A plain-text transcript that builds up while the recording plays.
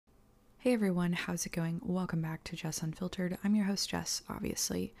Hey everyone, how's it going? Welcome back to Jess Unfiltered. I'm your host, Jess,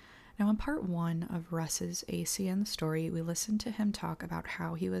 obviously. Now, in part one of Russ's ACN story, we listened to him talk about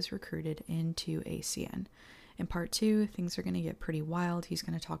how he was recruited into ACN. In part two, things are going to get pretty wild. He's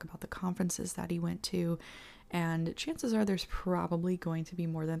going to talk about the conferences that he went to, and chances are there's probably going to be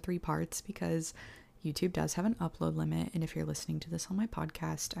more than 3 parts because YouTube does have an upload limit, and if you're listening to this on my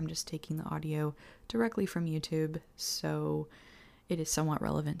podcast, I'm just taking the audio directly from YouTube, so it is somewhat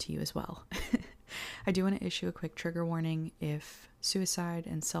relevant to you as well. I do want to issue a quick trigger warning. If suicide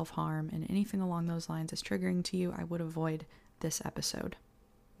and self-harm and anything along those lines is triggering to you, I would avoid this episode.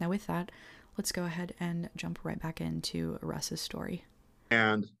 Now with that, let's go ahead and jump right back into Russ's story.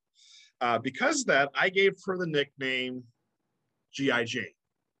 And because of that, I gave her the nickname G.I. Jane.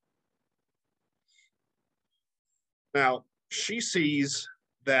 Now, she sees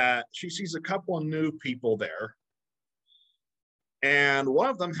a couple of new people there, and one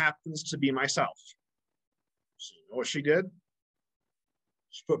of them happens to be myself. So you know what she did?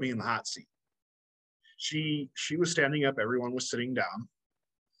 She put me in the hot seat. She was standing up, everyone was sitting down.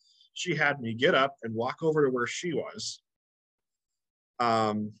 She had me get up and walk over to where she was.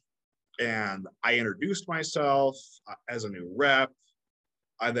 And I introduced myself as a new rep.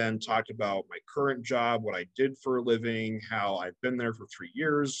 I then talked about my current job, what I did for a living, how I've been there for 3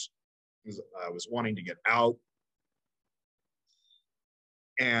 years. I was wanting to get out.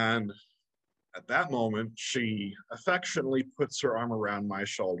 And at that moment, she affectionately puts her arm around my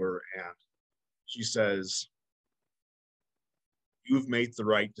shoulder and she says, "You've made the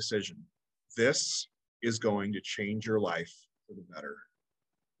right decision. This is going to change your life for the better.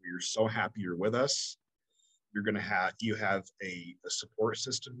 We're so happy you're with us. You have a support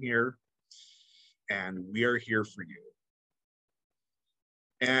system here, and we are here for you."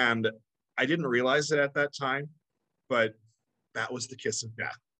 And I didn't realize it at that time, but that was the kiss of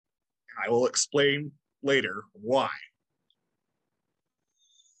death. And I will explain later why.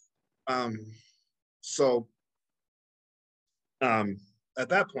 Um, so at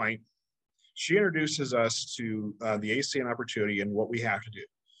that point, she introduces us to the ACN opportunity and what we have to do.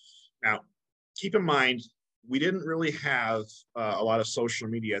 Now, keep in mind, we didn't really have a lot of social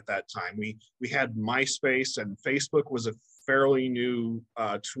media at that time. We had MySpace, and Facebook was a fairly new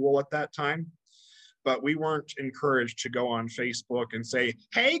tool at that time. But we weren't encouraged to go on Facebook and say,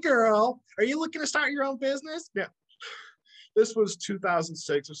 "Hey, girl, are you looking to start your own business?" Yeah. This was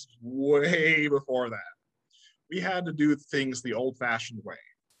 2006. This was way before that. We had to do things the old-fashioned way.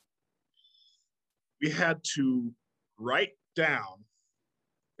 We had to write down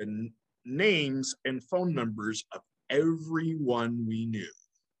the names and phone numbers of everyone we knew.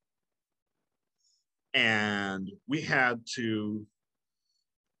 And we had to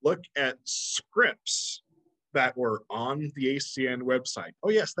look at scripts that were on the ACN website.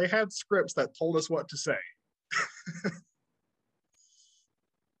 Oh, yes, they had scripts that told us what to say.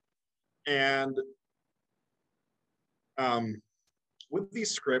 And with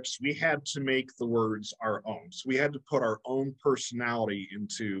these scripts, we had to make the words our own. So we had to put our own personality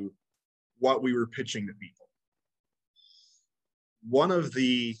into what we were pitching to people. One of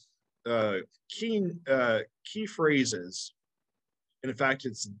the key phrases, and in fact,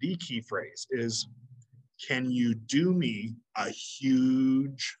 it's the key phrase, is, "Can you do me a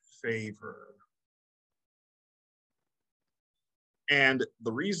huge favor?" And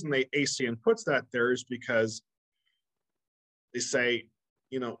the reason ACN puts that there is because they say,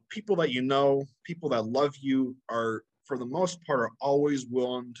 people that people that love you are, for the most part, are always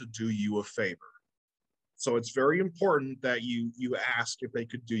willing to do you a favor. So it's very important that you ask if they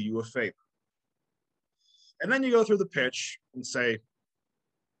could do you a favor. And then you go through the pitch and say,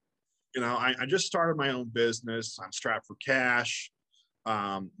 I just started my own business. I'm strapped for cash.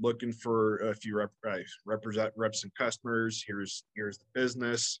 Looking for a few reps and customers. Here's the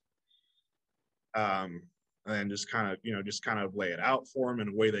business. And just kind of lay it out for them in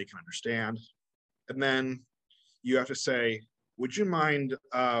a way they can understand. And then you have to say, "Would you mind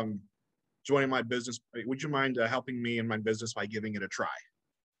joining my business? Would you mind helping me in my business by giving it a try?"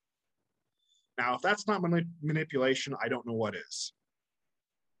 Now, if that's not manipulation, I don't know what is.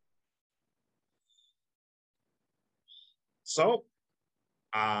 So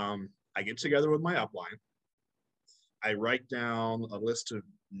I get together with my upline. I write down a list of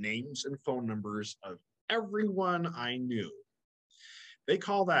names and phone numbers of everyone I knew. They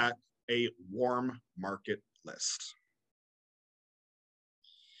call that a warm market list.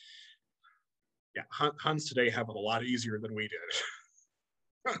 Yeah, Huns today have it a lot easier than we did.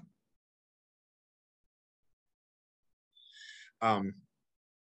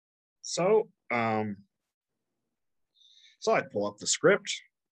 So I pull up the script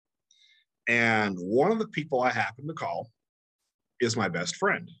And one of the people I happen to call is my best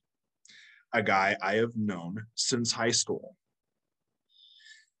friend, a guy I have known since high school.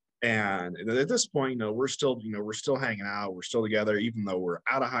 And at this point, we're still hanging out, we're still together, even though we're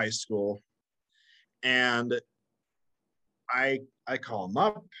out of high school. And I call him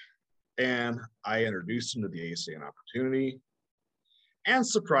up and I introduce him to the ACN opportunity. And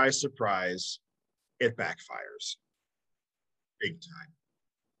surprise, surprise, it backfires big time.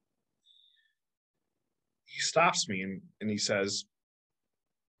 He stops me and he says,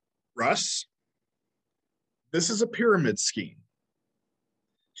 Russ, this is a pyramid scheme.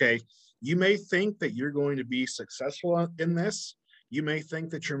 Okay. You may think that you're going to be successful in this. You may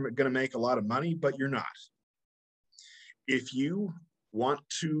think that you're going to make a lot of money, but you're not. If you want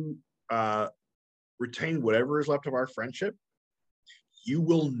to retain whatever is left of our friendship, you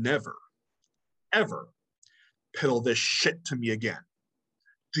will never, ever peddle this shit to me again.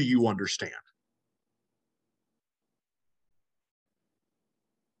 Do you understand?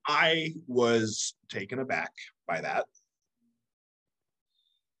 I was taken aback by that.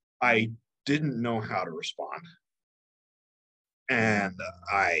 I didn't know how to respond. And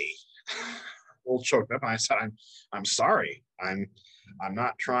I a little choked up and I said, I'm sorry. I'm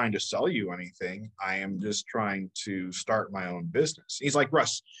not trying to sell you anything. I am just trying to start my own business. He's like,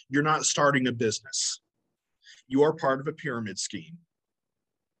 Russ, you're not starting a business. You are part of a pyramid scheme.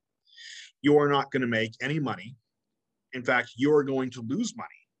 You are not going to make any money. In fact, you are going to lose money.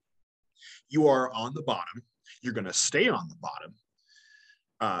 You are on the bottom. You're going to stay on the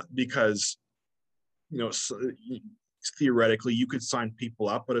bottom because, theoretically you could sign people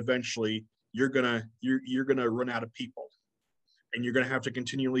up, but eventually you're gonna run out of people, and you're gonna have to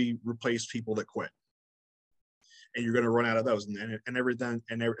continually replace people that quit, and you're gonna run out of those, and everything,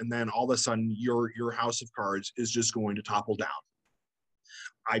 and then all of a sudden your house of cards is just going to topple down.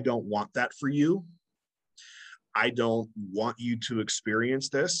 I don't want that for you. I don't want you to experience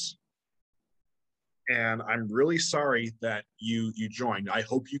this. And I'm really sorry that you joined. I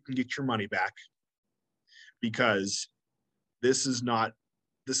hope you can get your money back, because this is not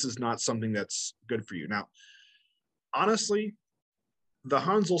something that's good for you. Now, honestly, the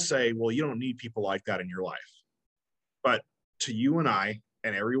Huns will say, well, you don't need people like that in your life. But to you and I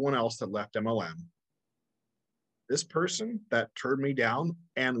and everyone else that left MLM, this person that turned me down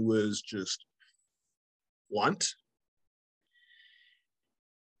and was just blunt,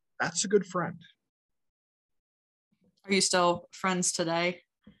 that's a good friend. Are you still friends today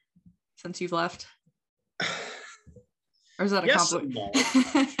since you've left? Or is that a yes and no.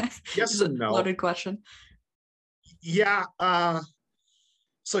 Yes and no. Loaded question. Yeah.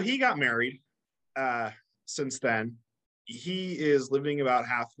 So he got married since then. He is living about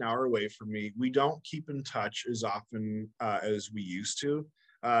half an hour away from me. We don't keep in touch as often as we used to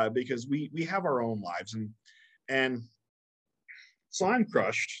because we have our own lives. And so I'm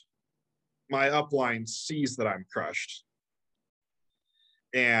crushed. My upline sees that I'm crushed.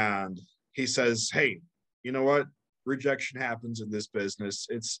 And he says, hey, you know what? Rejection happens in this business.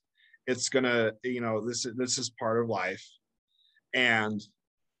 It's gonna, this is part of life. And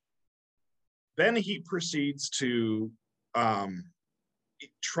then he proceeds to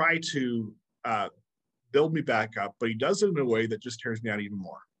try to build me back up, but he does it in a way that just tears me out even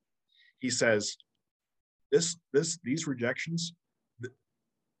more. He says, these rejections,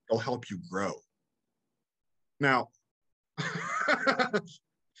 they'll help you grow. Now,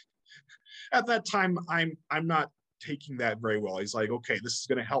 at that time, I'm not taking that very well. He's like, okay, this is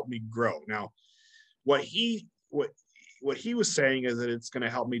going to help me grow. Now, what he was saying is that it's going to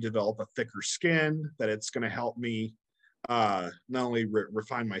help me develop a thicker skin, that it's going to help me not only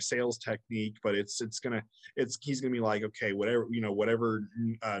refine my sales technique, but he's going to be like, okay, whatever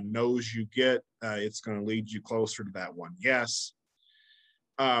nose you get, it's going to lead you closer to that one. Yes.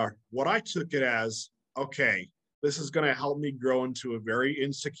 What I took it as, okay, this is going to help me grow into a very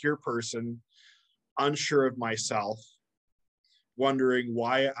insecure person, unsure of myself, wondering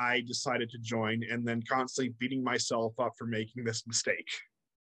why I decided to join, and then constantly beating myself up for making this mistake.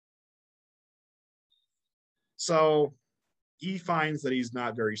 So he finds that he's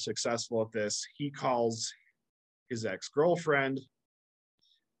not very successful at this. He calls his ex-girlfriend,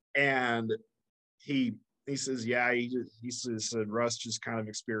 and he says, yeah, he says, Russ just kind of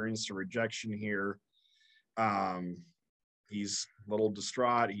experienced a rejection here. He's a little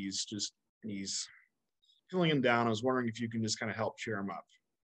distraught. He's feeling him down. I was wondering if you can just kind of help cheer him up.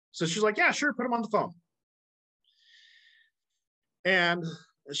 So she's like, yeah, sure, put him on the phone. And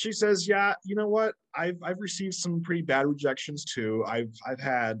she says, yeah, you know what? I've received some pretty bad rejections too. I've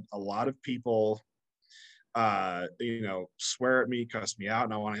had a lot of people swear at me, cuss me out,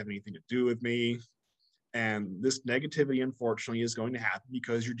 not want to have anything to do with me. And this negativity, unfortunately, is going to happen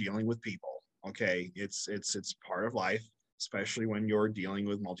because you're dealing with people. Okay, it's part of life, especially when you're dealing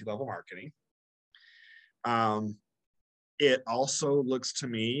with multi-level marketing. It also looks to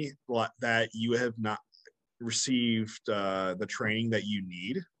me that you have not received the training that you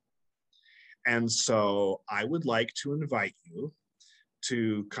need. And so I would like to invite you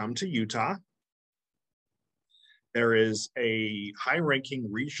to come to Utah. There is a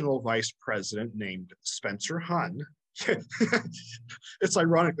high-ranking regional vice president named Spencer Hun. It's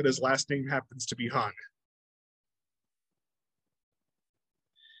ironic that his last name happens to be Hun.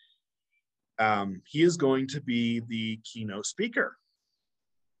 He is going to be the keynote speaker.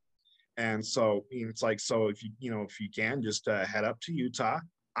 And so it's like, so if you can just head up to Utah,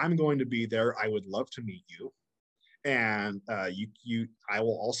 I'm going to be there. I would love to meet you. And I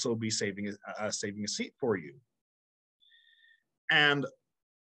will also be saving a seat for you. And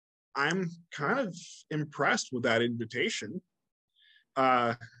I'm kind of impressed with that invitation.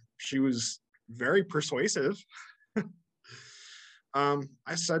 She was very persuasive. I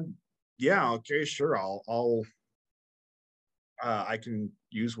said, yeah, okay, sure. I can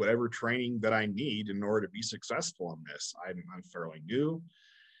use whatever training that I need in order to be successful in this. I'm fairly new,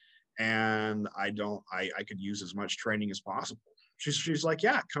 and I could use as much training as possible. She's like,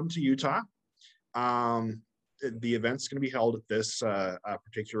 yeah, come to Utah. The event's going to be held at this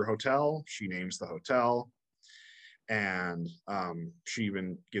particular hotel. She names the hotel, and she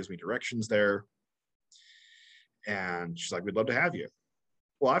even gives me directions there. And she's like, we'd love to have you.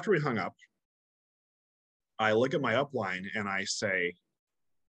 Well, after we hung up, I look at my upline and I say,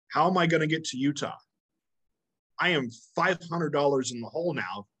 how am I going to get to Utah? I am $500 in the hole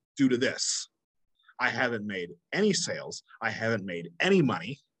now due to this. I haven't made any sales. I haven't made any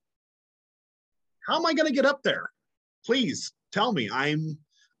money. How am I going to get up there? Please tell me. I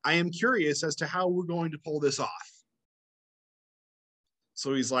am curious as to how we're going to pull this off.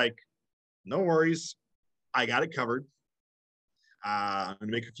 So he's like, no worries. I got it covered. I'm going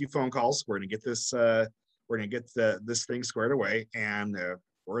to make a few phone calls. We're going to get this, this thing squared away, and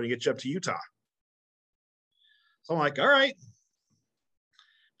we're going to get you up to Utah. So I'm like, all right.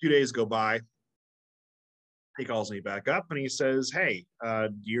 A few days go by. He calls me back up and he says, hey, do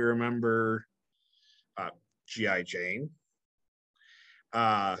you remember G.I. Jane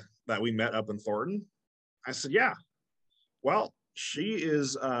that we met up in Thornton? I said, yeah. Well, she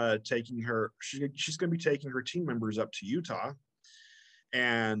is she's going to be taking her team members up to Utah.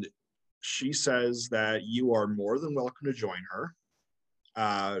 And she says that you are more than welcome to join her.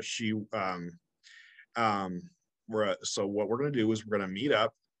 So what we're going to do is we're going to meet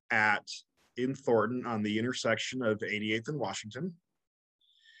up in Thornton on the intersection of 88th and Washington.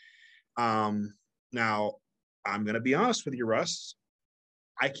 Now, I'm going to be honest with you, Russ.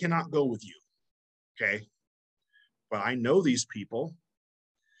 I cannot go with you, okay? But I know these people,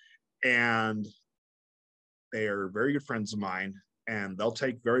 and they are very good friends of mine, and they'll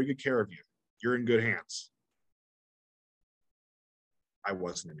take very good care of you. You're in good hands. I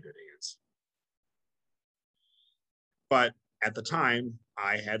wasn't in good hands. But at the time,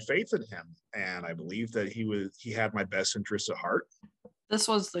 I had faith in him, and I believed that he had my best interests at heart. This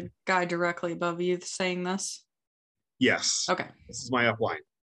was the guy directly above you saying this? Yes. Okay. This is my upline.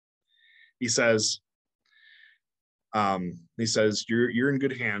 He says, you're in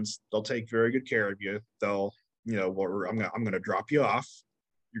good hands. They'll take very good care of you. They'll, I'm going to drop you off.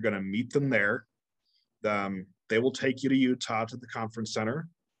 You're going to meet them there. They will take you to Utah to the conference center,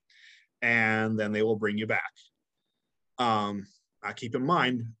 and then they will bring you back. Now keep in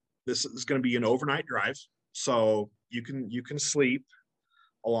mind, this is going to be an overnight drive, so you can sleep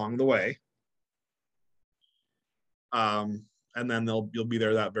along the way. And then you'll be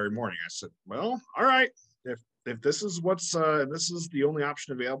there that very morning. I said, well, all right. If this is this is the only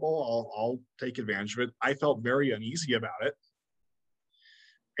option available, I'll take advantage of it. I felt very uneasy about it.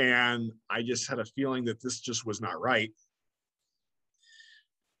 And I just had a feeling that this just was not right.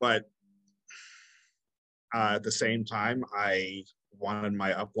 But at the same time, I wanted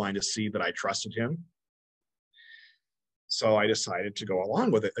my upline to see that I trusted him. So I decided to go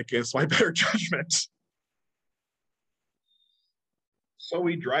along with it against my better judgment. So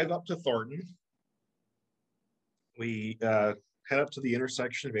we drive up to Thornton. We head up to the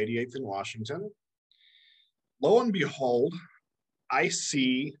intersection of 88th and Washington. Lo and behold, I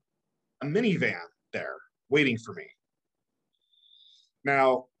see a minivan there waiting for me.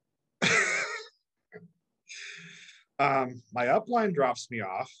 Now, my upline drops me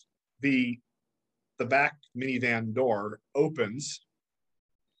off. The back minivan door opens,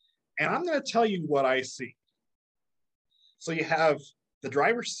 and I'm going to tell you what I see. So you have the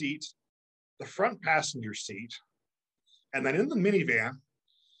driver's seat, the front passenger seat, and then in the minivan,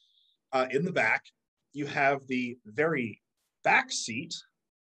 in the back, you have the very back seat.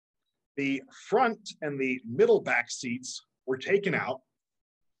 The front and the middle back seats were taken out.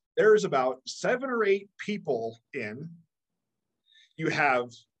 There's about 7 or 8 people in. You have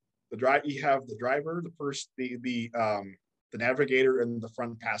the driver, the navigator in the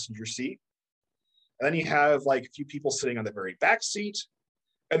front passenger seat. And then you have like a few people sitting on the very back seat,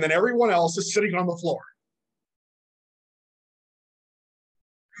 and then everyone else is sitting on the floor.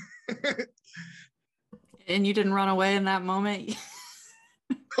 And you didn't run away in that moment?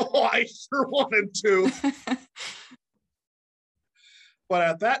 Oh, I sure wanted to. But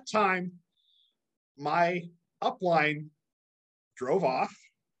at that time, my upline drove off.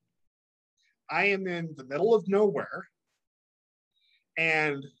 I am in the middle of nowhere,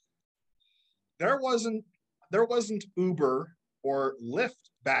 and there wasn't Uber or Lyft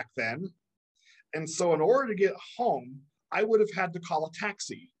back then. And so in order to get home, I would have had to call a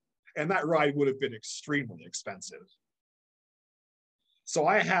taxi, and that ride would have been extremely expensive. So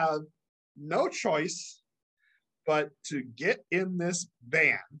I have no choice but to get in this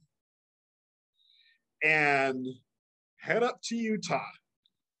van and head up to Utah.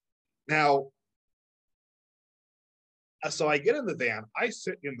 Now, so I get in the van, I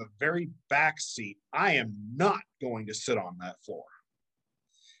sit in the very back seat. I am not going to sit on that floor.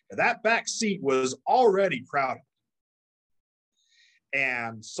 That back seat was already crowded,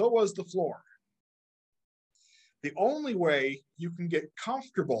 and so was the floor. The only way you can get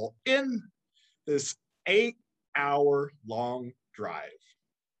comfortable in this 8-hour-long drive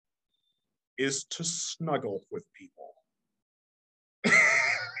is to snuggle with people.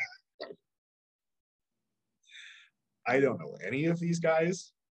 I don't know any of these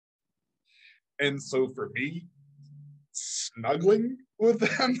guys. And so for me, snuggling with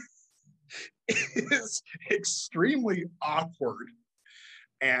them is extremely awkward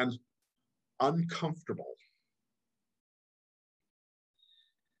and uncomfortable.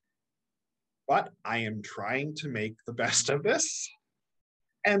 But I am trying to make the best of this.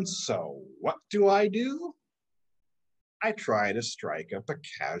 And so what do? I try to strike up a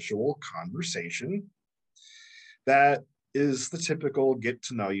casual conversation that is the typical get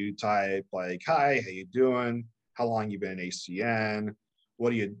to know you type, like, hi, how you doing? How long you been in ACN?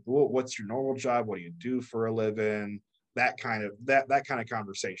 What's your normal job? What do you do for a living? That kind of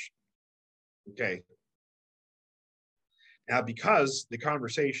conversation. Okay. Now, because the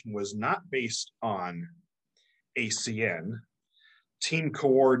conversation was not based on ACN, team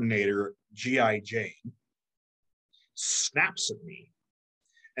coordinator G.I. Jane snaps at me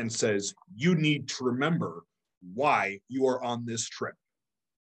and says, you need to remember why you are on this trip.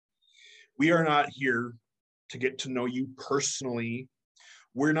 We are not here to get to know you personally.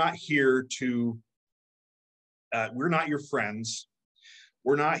 We're not here to, we're not your friends.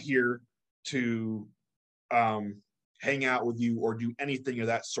 We're not here to hang out with you or do anything of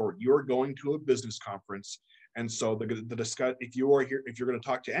that sort. You're going to a business conference. And so the discuss, if you're going to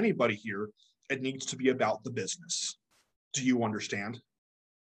talk to anybody here, it needs to be about the business. Do you understand?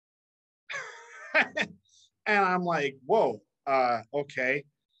 And I'm like, whoa, okay.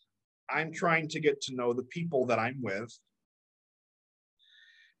 I'm trying to get to know the people that I'm with.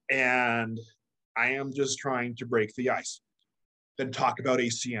 And I am just trying to break the ice. Then talk about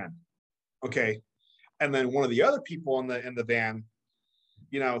ACN. Okay. And then one of the other people in the van,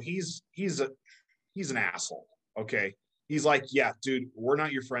 he's an asshole. Okay. He's like, yeah, dude, we're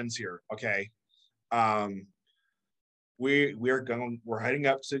not your friends here. Okay. We're heading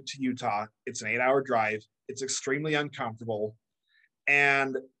up to Utah. It's an 8-hour drive. It's extremely uncomfortable.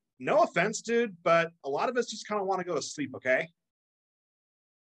 And no offense, dude, but a lot of us just kind of want to go to sleep. Okay.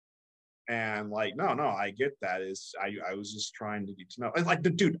 And like, no, I get that. I was just trying to get to know. And like,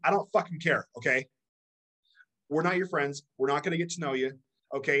 dude, I don't fucking care. Okay. We're not your friends. We're not going to get to know you.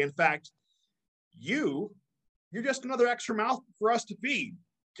 Okay. In fact, you're just another extra mouth for us to feed.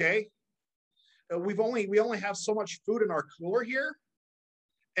 Okay. We only have so much food in our cooler here.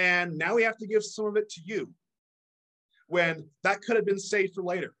 And now we have to give some of it to you when that could have been saved for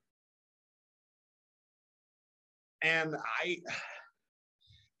later. And I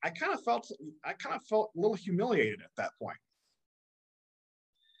kind of felt a little humiliated at that point.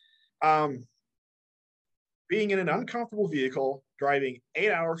 Being in an uncomfortable vehicle, driving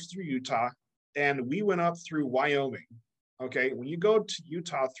 8 hours through Utah, and we went up through Wyoming. Okay, when you go to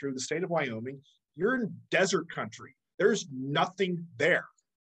Utah through the state of Wyoming, you're in desert country. There's nothing there.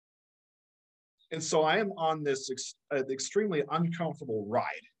 And so I am on this extremely uncomfortable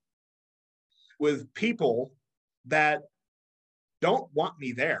ride with people that don't want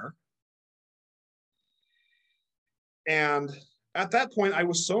me there. And at that point, I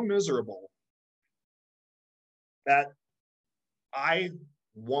was so miserable that I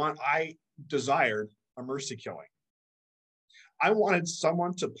desired a mercy killing. I wanted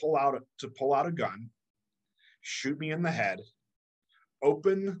someone to pull out a gun, shoot me in the head,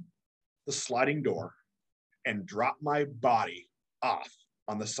 open the sliding door, and drop my body off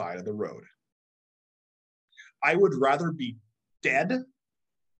on the side of the road. I would rather be dead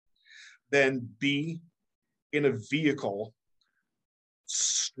than be in a vehicle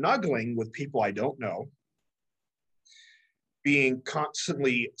snuggling with people I don't know, being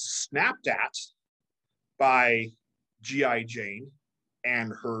constantly snapped at by G.I. Jane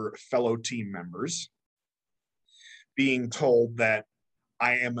and her fellow team members, being told that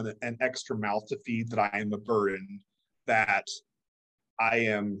I am an extra mouth to feed, that I am a burden, that I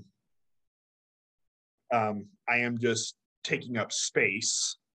am just taking up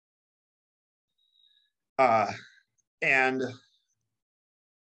space. And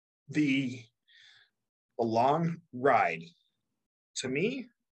the long ride to me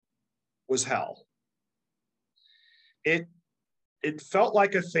was hell. It felt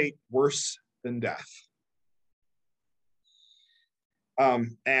like a fate worse than death.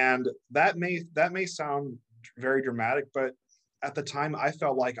 And that may sound very dramatic, but at the time I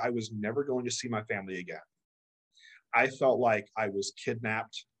felt like I was never going to see my family again. I felt like I was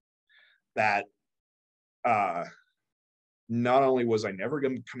kidnapped, that not only was I never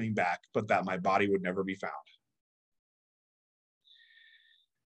coming back, but that my body would never be found.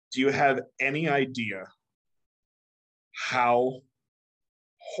 Do you have any idea how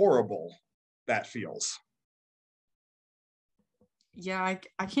horrible that feels? Yeah, I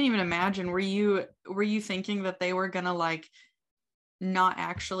can't even imagine. Were you thinking that they were gonna like not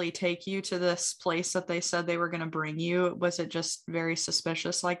actually take you to this place that they said they were gonna bring you? Was it just very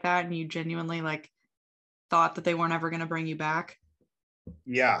suspicious like that, and you genuinely like thought that they weren't ever gonna bring you back?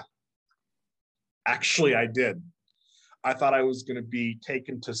 Yeah, actually, I did. I thought I was going to be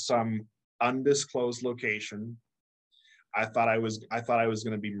taken to some undisclosed location. I thought I was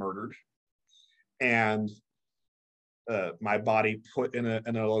going to be murdered, and my body put in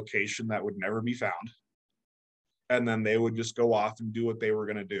a location that would never be found, and then they would just go off and do what they were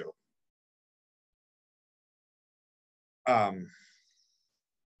going to do.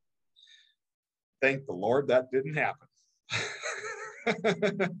 Thank the Lord that didn't happen.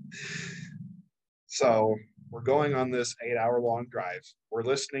 So we're going on this 8-hour-long drive. We're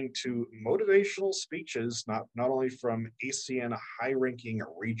listening to motivational speeches, not only from ACN high-ranking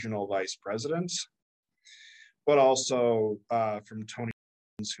regional vice presidents, but also from Tony,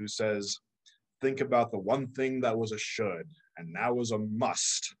 who says, think about the one thing that was a should and now is a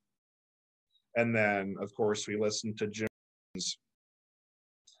must. And then, of course, we listen to Jim's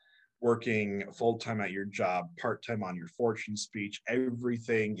working full-time at your job, part-time on your fortune speech.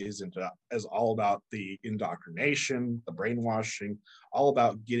 Everything is all about the indoctrination, the brainwashing, all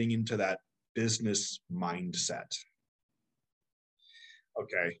about getting into that business mindset.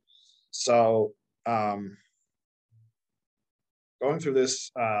 Okay, so going through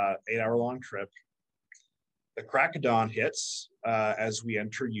this 8-hour-long trip, the crack of dawn hits as we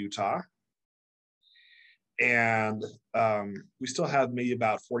enter Utah. And we still have maybe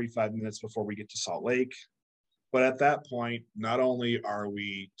about 45 minutes before we get to Salt Lake. But at that point, not only are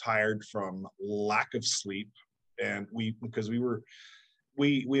we tired from lack of sleep, and we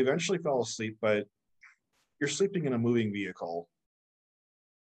eventually fell asleep, but you're sleeping in a moving vehicle,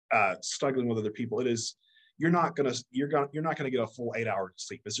 struggling with other people. You're not gonna get a full 8 hours of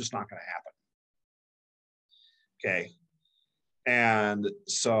sleep. It's just not gonna happen. Okay, and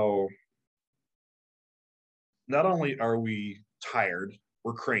so not only are we tired,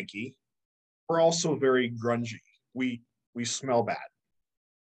 we're cranky, we're also very grungy. We smell bad.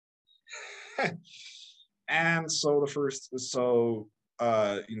 And so as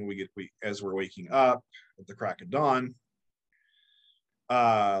we're waking up at the crack of dawn,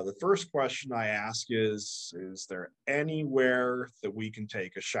 the first question I ask is there anywhere that we can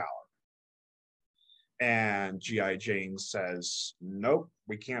take a shower? And G.I. Jane says, nope,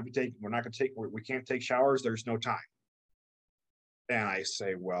 we can't take showers. There's no time. And I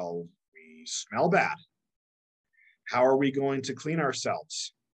say, well, we smell bad. How are we going to clean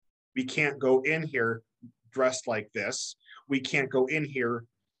ourselves? We can't go in here dressed like this. We can't go in here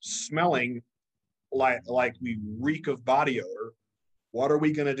smelling like we reek of body odor. What are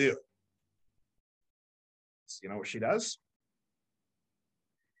we going to do? So you know what she does?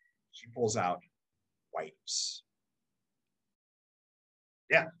 She pulls out wipes.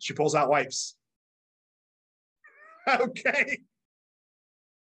 Yeah, she pulls out wipes. Okay.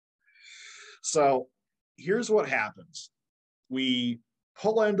 So here's what happens. We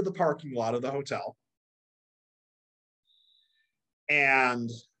pull into the parking lot of the hotel, and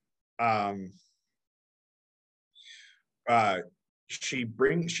um, uh, she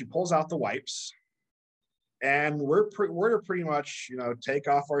pulls out the wipes, and we're to pretty much, take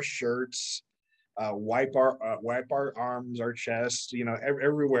off our shirts, wipe our arms, our chest,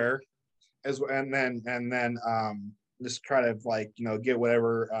 everywhere, and then just try to, like, get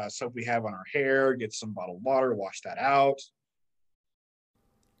whatever soap we have on our hair, get some bottled water, wash that out.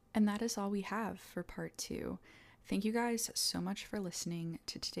 And that is all we have for part 2. Thank you guys so much for listening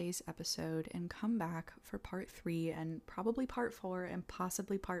to today's episode, and come back for part 3 and probably part 4 and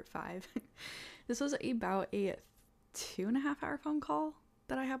possibly part 5. This was about a 2.5 hour phone call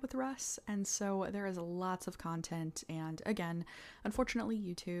that I had with Russ, and so there is lots of content. And again, unfortunately,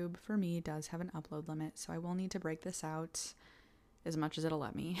 YouTube for me does have an upload limit, so I will need to break this out as much as it'll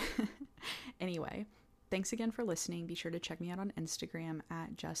let me. Anyway, thanks again for listening. Be sure to check me out on Instagram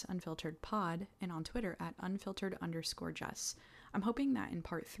at JessUnfilteredPod and on Twitter at unfiltered_Jess. I'm hoping that in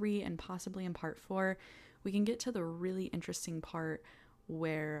part 3 and possibly in part 4, we can get to the really interesting part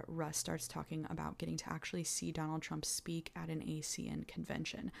where Russ starts talking about getting to actually see Donald Trump speak at an ACN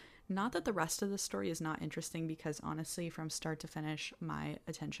convention. Not that the rest of the story is not interesting, because honestly, from start to finish, my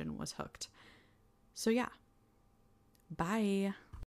attention was hooked. So yeah, bye.